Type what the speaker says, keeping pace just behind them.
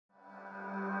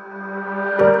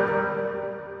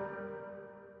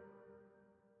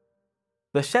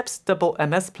The SCHOEPS Double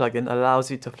MS plugin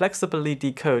allows you to flexibly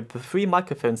decode the 3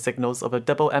 microphone signals of a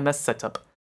double MS setup,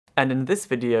 and in this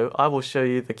video I will show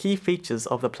you the key features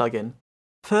of the plugin.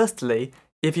 Firstly,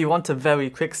 if you want a very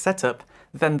quick setup,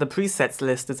 then the presets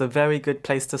list is a very good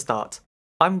place to start.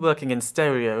 I'm working in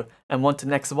stereo and want an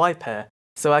XY pair,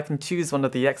 so I can choose one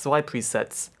of the XY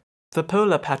presets. The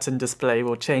polar pattern display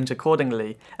will change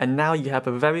accordingly, and now you have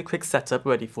a very quick setup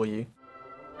ready for you.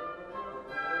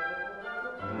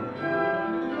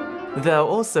 There are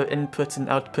also input and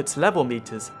output level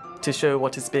meters to show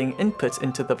what is being input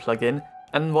into the plugin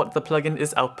and what the plugin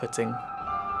is outputting.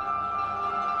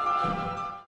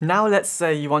 Now let's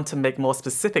say you want to make more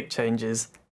specific changes.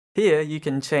 Here you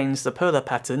can change the polar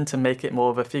pattern to make it more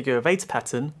of a figure of 8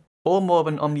 pattern, or more of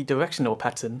an omnidirectional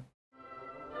pattern.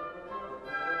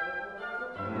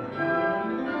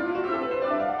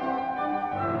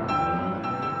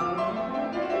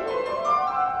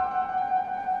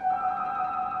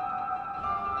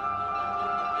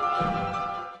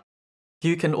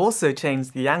 You can also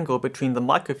change the angle between the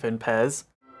microphone pairs,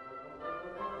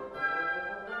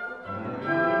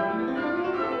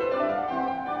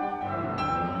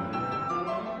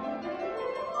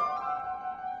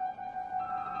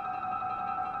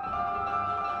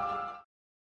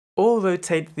 or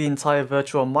rotate the entire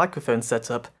virtual microphone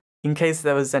setup in case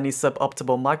there is any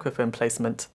suboptimal microphone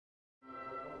placement.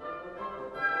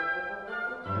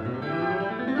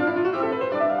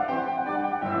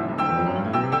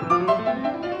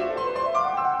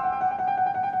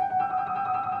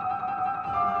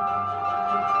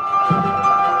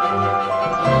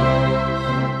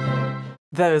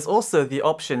 There is also the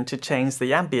option to change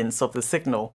the ambience of the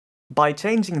signal. By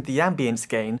changing the ambience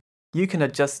gain, you can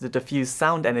adjust the diffuse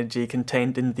sound energy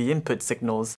contained in the input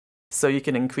signals, so you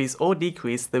can increase or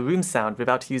decrease the room sound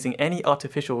without using any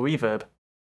artificial reverb.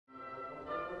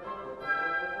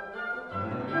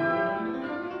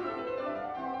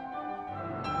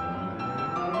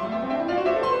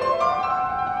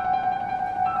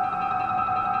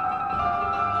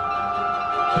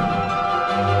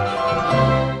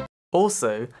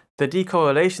 Also, the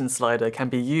decorrelation slider can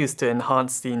be used to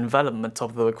enhance the envelopment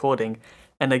of the recording,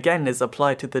 and again is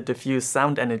applied to the diffuse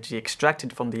sound energy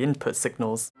extracted from the input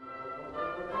signals.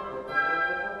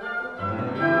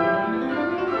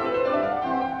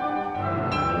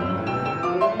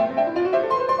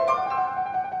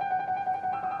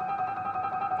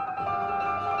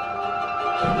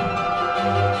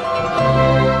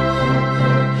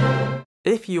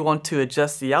 If you want to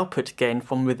adjust the output gain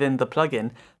from within the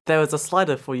plugin, there is a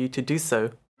slider for you to do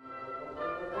so.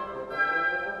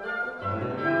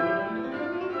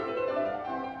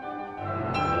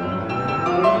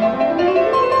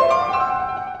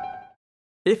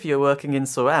 If you're working in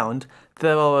surround,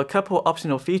 there are a couple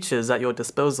optional features at your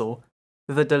disposal.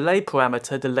 The delay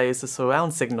parameter delays the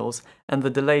surround signals, and the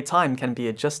delay time can be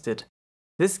adjusted.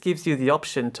 This gives you the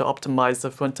option to optimize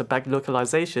the front-to-back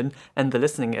localization and the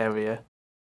listening area.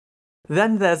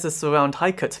 Then there's the surround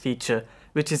high cut feature,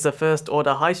 which is a first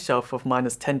order high shelf of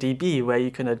 -10 dB where you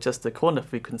can adjust the corner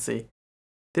frequency.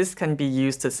 This can be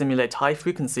used to simulate high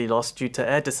frequency loss due to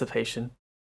air dissipation.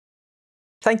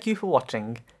 Thank you for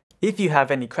watching. If you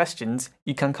have any questions,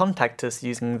 you can contact us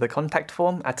using the contact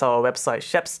form at our website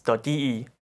scheeps.de.